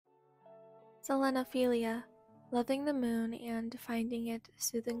Selenophelia, loving the moon and finding it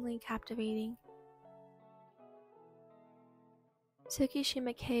soothingly captivating.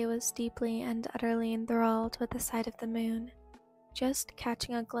 Tsukishima was deeply and utterly enthralled with the sight of the moon. Just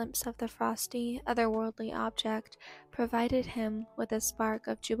catching a glimpse of the frosty, otherworldly object provided him with a spark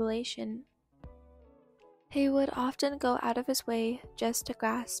of jubilation. He would often go out of his way just to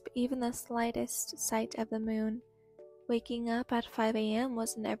grasp even the slightest sight of the moon. Waking up at 5 a.m.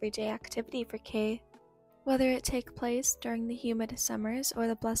 was an everyday activity for Kay. Whether it take place during the humid summers or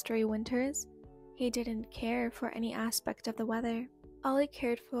the blustery winters, he didn't care for any aspect of the weather. All he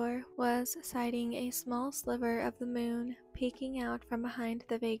cared for was sighting a small sliver of the moon peeking out from behind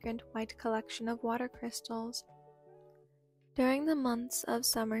the vagrant white collection of water crystals. During the months of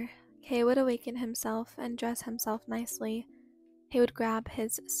summer, Kay would awaken himself and dress himself nicely. He would grab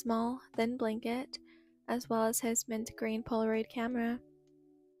his small, thin blanket, as well as his mint green Polaroid camera.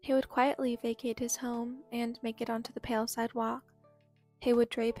 He would quietly vacate his home and make it onto the pale sidewalk. He would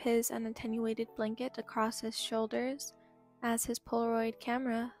drape his unattenuated blanket across his shoulders as his Polaroid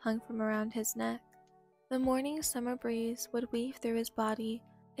camera hung from around his neck. The morning summer breeze would weave through his body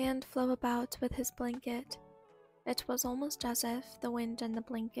and flow about with his blanket. It was almost as if the wind and the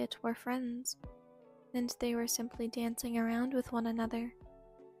blanket were friends, and they were simply dancing around with one another.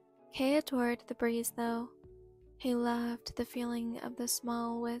 Kay adored the breeze though. He loved the feeling of the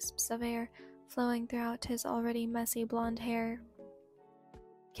small wisps of air flowing throughout his already messy blonde hair.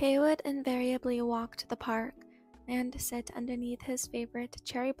 Kay would invariably walk to the park and sit underneath his favorite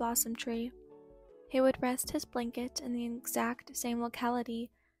cherry blossom tree. He would rest his blanket in the exact same locality,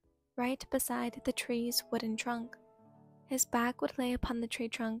 right beside the tree's wooden trunk. His back would lay upon the tree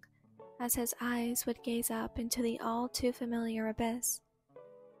trunk as his eyes would gaze up into the all-too-familiar abyss.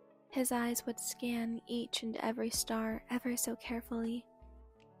 His eyes would scan each and every star ever so carefully.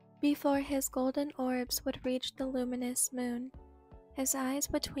 Before his golden orbs would reach the luminous moon, his eyes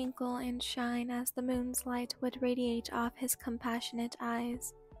would twinkle and shine as the moon's light would radiate off his compassionate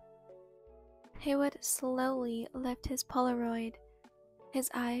eyes. He would slowly lift his Polaroid, his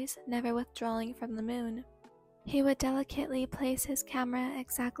eyes never withdrawing from the moon. He would delicately place his camera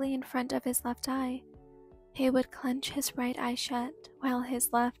exactly in front of his left eye. He would clench his right eye shut while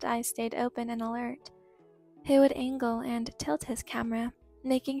his left eye stayed open and alert. He would angle and tilt his camera,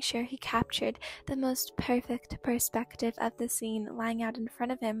 making sure he captured the most perfect perspective of the scene lying out in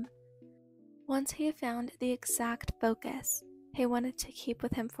front of him. Once he found the exact focus he wanted to keep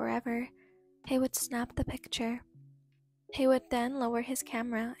with him forever, he would snap the picture. He would then lower his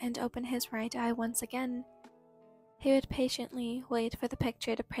camera and open his right eye once again. He would patiently wait for the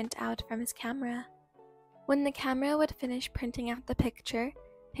picture to print out from his camera. When the camera would finish printing out the picture,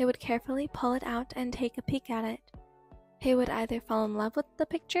 he would carefully pull it out and take a peek at it. He would either fall in love with the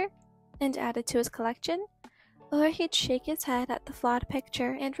picture and add it to his collection, or he'd shake his head at the flawed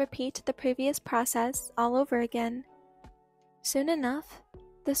picture and repeat the previous process all over again. Soon enough,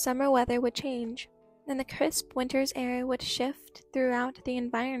 the summer weather would change, and the crisp winter's air would shift throughout the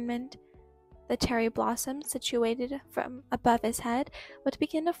environment. The cherry blossoms situated from above his head would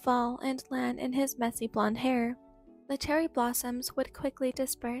begin to fall and land in his messy blonde hair. The cherry blossoms would quickly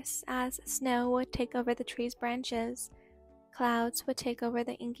disperse as snow would take over the tree's branches. Clouds would take over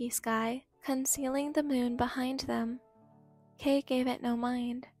the inky sky, concealing the moon behind them. Kay gave it no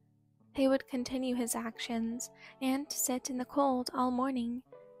mind. He would continue his actions and sit in the cold all morning.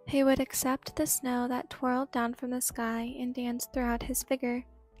 He would accept the snow that twirled down from the sky and dance throughout his figure.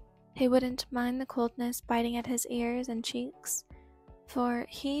 He wouldn't mind the coldness biting at his ears and cheeks, for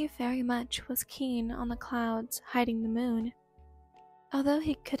he very much was keen on the clouds hiding the moon. Although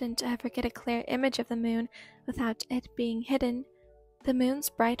he couldn't ever get a clear image of the moon without it being hidden, the moon's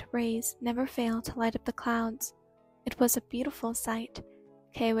bright rays never failed to light up the clouds. It was a beautiful sight,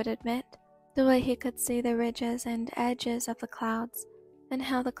 Kay would admit, the way he could see the ridges and edges of the clouds, and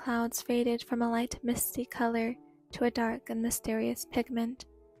how the clouds faded from a light misty color to a dark and mysterious pigment.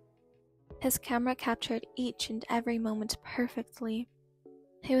 His camera captured each and every moment perfectly.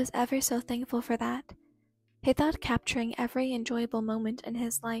 He was ever so thankful for that. He thought capturing every enjoyable moment in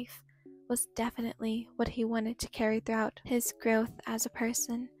his life was definitely what he wanted to carry throughout his growth as a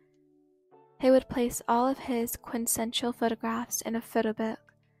person. He would place all of his quintessential photographs in a photo book,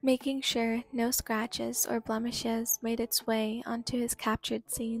 making sure no scratches or blemishes made its way onto his captured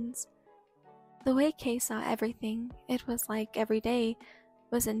scenes. The way Kay saw everything, it was like every day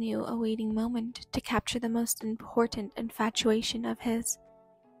was a new awaiting moment to capture the most important infatuation of his.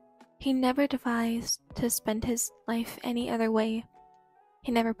 He never devised to spend his life any other way.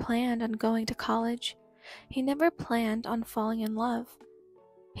 He never planned on going to college. He never planned on falling in love.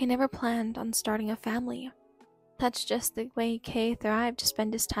 He never planned on starting a family. That's just the way Kay thrived to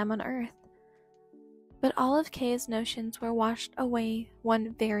spend his time on Earth. But all of Kay's notions were washed away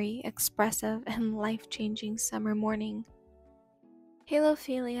one very expressive and life-changing summer morning.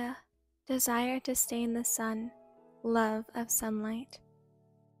 Heliophilia, desire to stay in the sun, love of sunlight.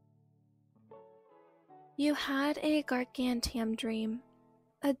 You had a gargantuan dream,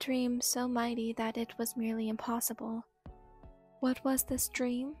 a dream so mighty that it was merely impossible. What was this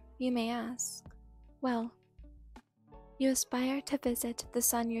dream, you may ask? Well, you aspire to visit the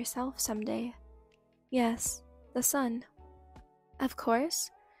sun yourself someday. Yes, the sun. Of course,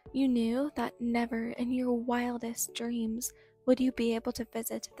 you knew that never in your wildest dreams would you be able to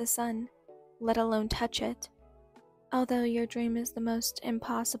visit the sun, let alone touch it. Although your dream is the most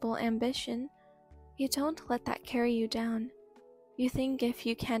impossible ambition, you don't let that carry you down. You think if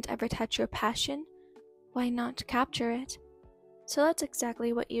you can't ever touch your passion, why not capture it? So that's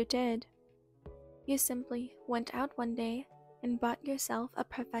exactly what you did. You simply went out one day and bought yourself a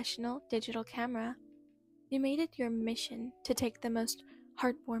professional digital camera. You made it your mission to take the most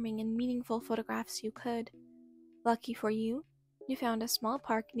heartwarming and meaningful photographs you could. Lucky for you, you found a small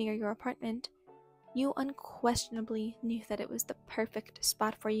park near your apartment. You unquestionably knew that it was the perfect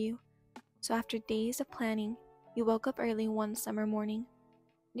spot for you. So after days of planning, you woke up early one summer morning.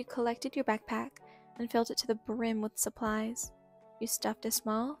 You collected your backpack and filled it to the brim with supplies. You stuffed a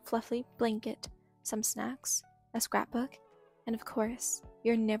small, fluffy blanket, some snacks, a scrapbook, and of course,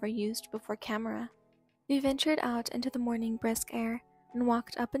 your never-used-before camera. You ventured out into the morning brisk air and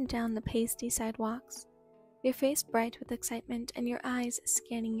walked up and down the pasty sidewalks, your face bright with excitement and your eyes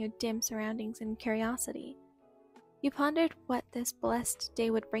scanning your dim surroundings in curiosity. You pondered what this blessed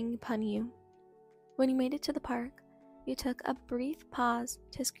day would bring upon you. When you made it to the park, you took a brief pause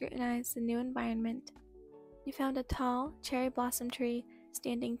to scrutinize the new environment. You found a tall cherry blossom tree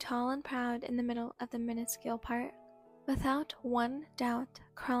standing tall and proud in the middle of the minuscule park. Without one doubt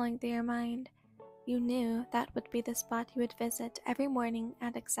crawling through your mind, you knew that would be the spot you would visit every morning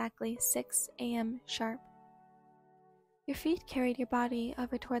at exactly 6 a.m. sharp. Your feet carried your body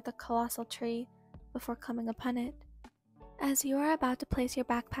over toward the colossal tree before coming upon it. As you were about to place your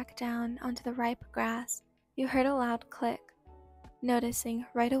backpack down onto the ripe grass, you heard a loud click, noticing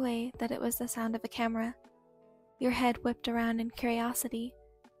right away that it was the sound of a camera. Your head whipped around in curiosity.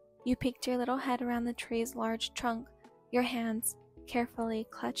 You peeked your little head around the tree's large trunk, your hands carefully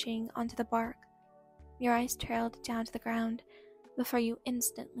clutching onto the bark. Your eyes trailed down to the ground before you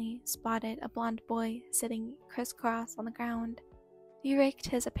instantly spotted a blond boy sitting crisscross on the ground. You raked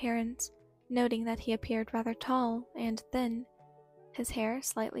his appearance, noting that he appeared rather tall and thin, his hair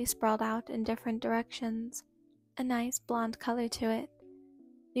slightly sprawled out in different directions, a nice blonde color to it.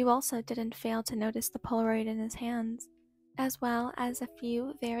 You also didn't fail to notice the Polaroid in his hands, as well as a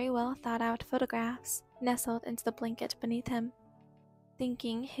few very well thought out photographs nestled into the blanket beneath him.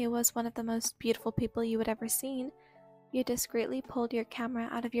 Thinking he was one of the most beautiful people you had ever seen, you discreetly pulled your camera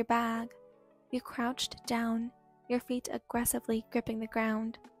out of your bag. You crouched down, your feet aggressively gripping the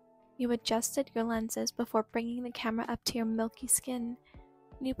ground. You adjusted your lenses before bringing the camera up to your milky skin,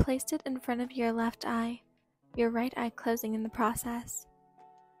 and you placed it in front of your left eye, your right eye closing in the process.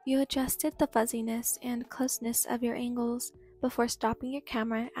 You adjusted the fuzziness and closeness of your angles before stopping your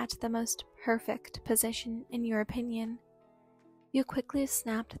camera at the most perfect position in your opinion. You quickly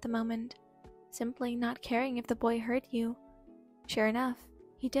snapped the moment, simply not caring if the boy heard you. Sure enough,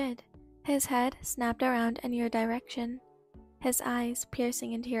 he did. His head snapped around in your direction, his eyes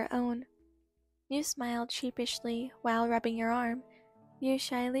piercing into your own. You smiled sheepishly while rubbing your arm. You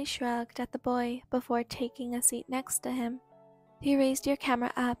shyly shrugged at the boy before taking a seat next to him. You raised your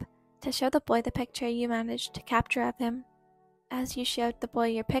camera up to show the boy the picture you managed to capture of him. As you showed the boy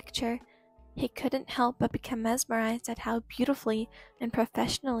your picture, he couldn't help but become mesmerized at how beautifully and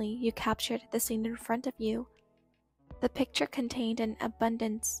professionally you captured the scene in front of you. The picture contained an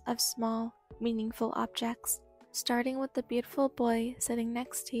abundance of small, meaningful objects, starting with the beautiful boy sitting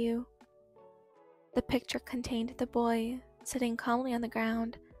next to you. The picture contained the boy sitting calmly on the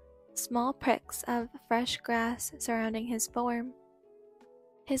ground, small pricks of fresh grass surrounding his form.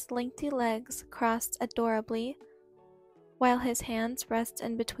 His lengthy legs crossed adorably, while his hands rest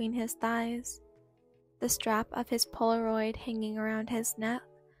in between his thighs, the strap of his Polaroid hanging around his neck,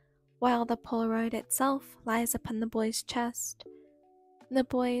 while the Polaroid itself lies upon the boy's chest. The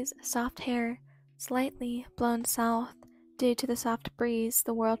boy's soft hair, slightly blown south due to the soft breeze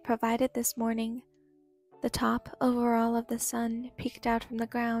the world provided this morning. The top overall of the sun peeked out from the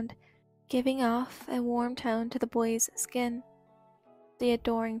ground, giving off a warm tone to the boy's skin. The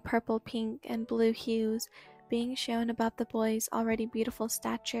adoring purple, pink, and blue hues being shown above the boy's already beautiful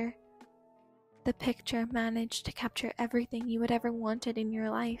stature. The picture managed to capture everything you had ever wanted in your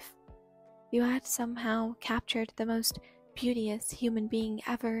life. You had somehow captured the most beauteous human being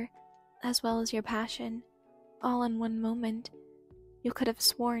ever, as well as your passion, all in one moment. You could have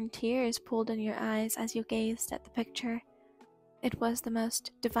sworn tears pooled in your eyes as you gazed at the picture. It was the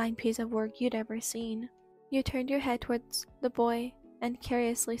most divine piece of work you'd ever seen. You turned your head towards the boy and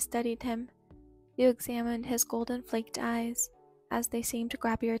curiously studied him. You examined his golden flaked eyes, as they seemed to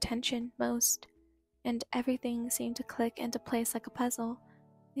grab your attention most, and everything seemed to click into place like a puzzle.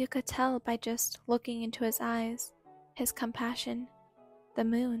 You could tell by just looking into his eyes, his compassion, the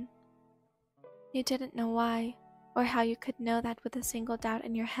moon. You didn't know why, or how you could know that with a single doubt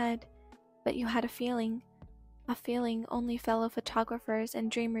in your head, but you had a feeling only fellow photographers and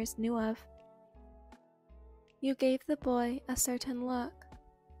dreamers knew of. You gave the boy a certain look,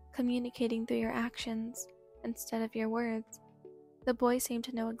 communicating through your actions instead of your words. The boy seemed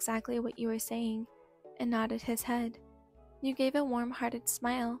to know exactly what you were saying and nodded his head. You gave a warm-hearted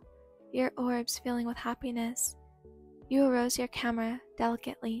smile, your orbs filling with happiness. You arose your camera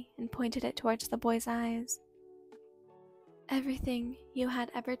delicately and pointed it towards the boy's eyes. Everything you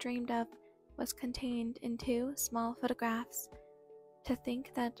had ever dreamed of was contained in 2 small photographs. To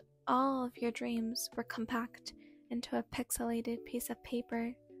think that all of your dreams were compact into a pixelated piece of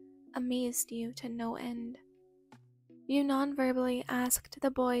paper amazed you to no end. You non-verbally asked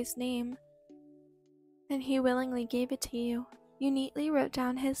the boy's name, and he willingly gave it to you. You neatly wrote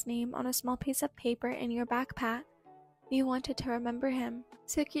down his name on a small piece of paper in your backpack. You wanted to remember him.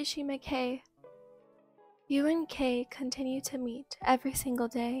 Tsukishima. You and Kei continued to meet every single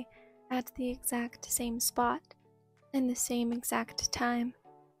day at the exact same spot, in the same exact time.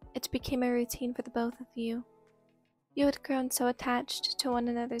 It became a routine for the both of you. You had grown so attached to one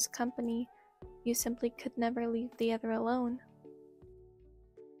another's company, you simply could never leave the other alone.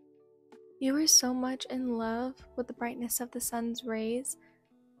 You were so much in love with the brightness of the sun's rays.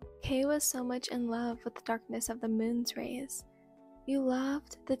 Kei was so much in love with the darkness of the moon's rays. You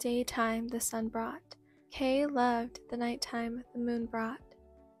loved the daytime the sun brought. Kei loved the nighttime the moon brought.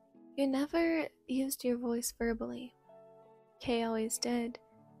 You never used your voice verbally. Kei always did.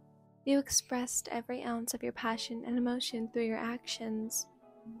 You expressed every ounce of your passion and emotion through your actions.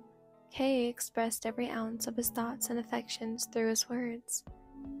 Kei expressed every ounce of his thoughts and affections through his words.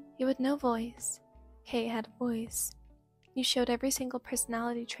 You had no voice. Kei had a voice. You showed every single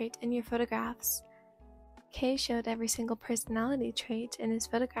personality trait in your photographs. Kei showed every single personality trait in his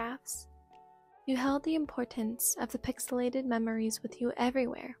photographs. You held the importance of the pixelated memories with you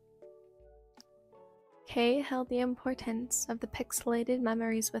everywhere. Kei held the importance of the pixelated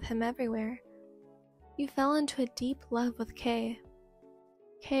memories with him everywhere. You fell into a deep love with Kei.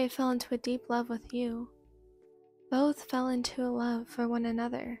 Kei fell into a deep love with you. Both fell into a love for one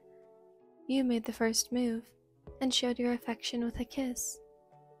another. You made the first move and showed your affection with a kiss.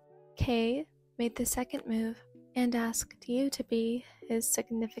 Kei made the second move and asked you to be his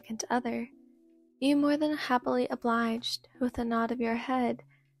significant other. You more than happily obliged with a nod of your head.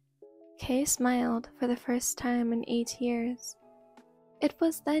 Kei smiled for the first time in 8 years. It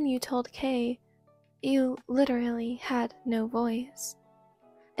was then you told Kei you literally had no voice.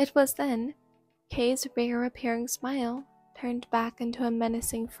 It was then Kei's rare appearing smile turned back into a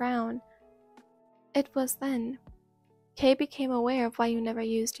menacing frown. It was then Kei became aware of why you never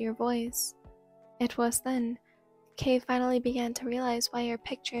used your voice. It was then Kei finally began to realize why your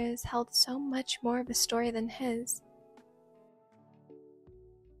pictures held so much more of a story than his.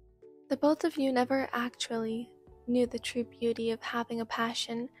 The both of you never actually knew the true beauty of having a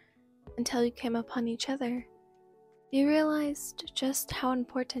passion until you came upon each other. You realized just how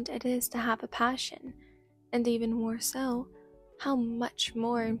important it is to have a passion, and even more so, how much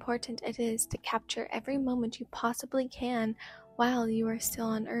more important it is to capture every moment you possibly can while you are still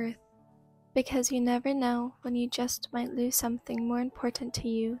on Earth. Because you never know when you just might lose something more important to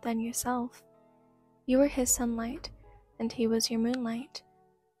you than yourself. You were his sunlight, and he was your moonlight.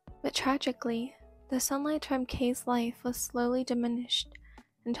 But tragically, the sunlight from Kei's life was slowly diminished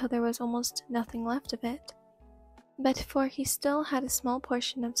until there was almost nothing left of it. But for he still had a small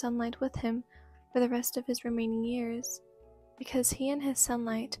portion of sunlight with him for the rest of his remaining years, because he and his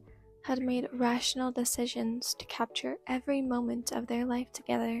sunlight had made rational decisions to capture every moment of their life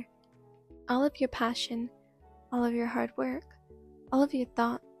together. All of your passion, all of your hard work, all of your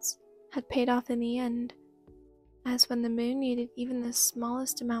thoughts had paid off in the end, as when the moon needed even the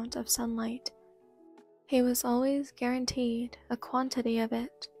smallest amount of sunlight, he was always guaranteed a quantity of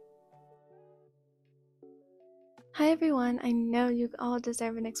it. Hi everyone, I know you all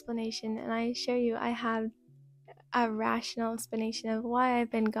deserve an explanation, and I assure you I have a rational explanation of why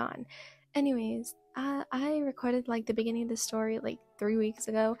I've been gone. Anyways, I recorded like the beginning of the story like 3 weeks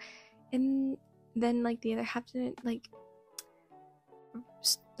ago, and then like the other half didn't like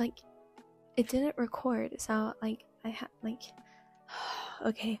it didn't record, so like I had like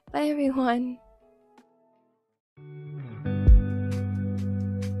okay, bye everyone.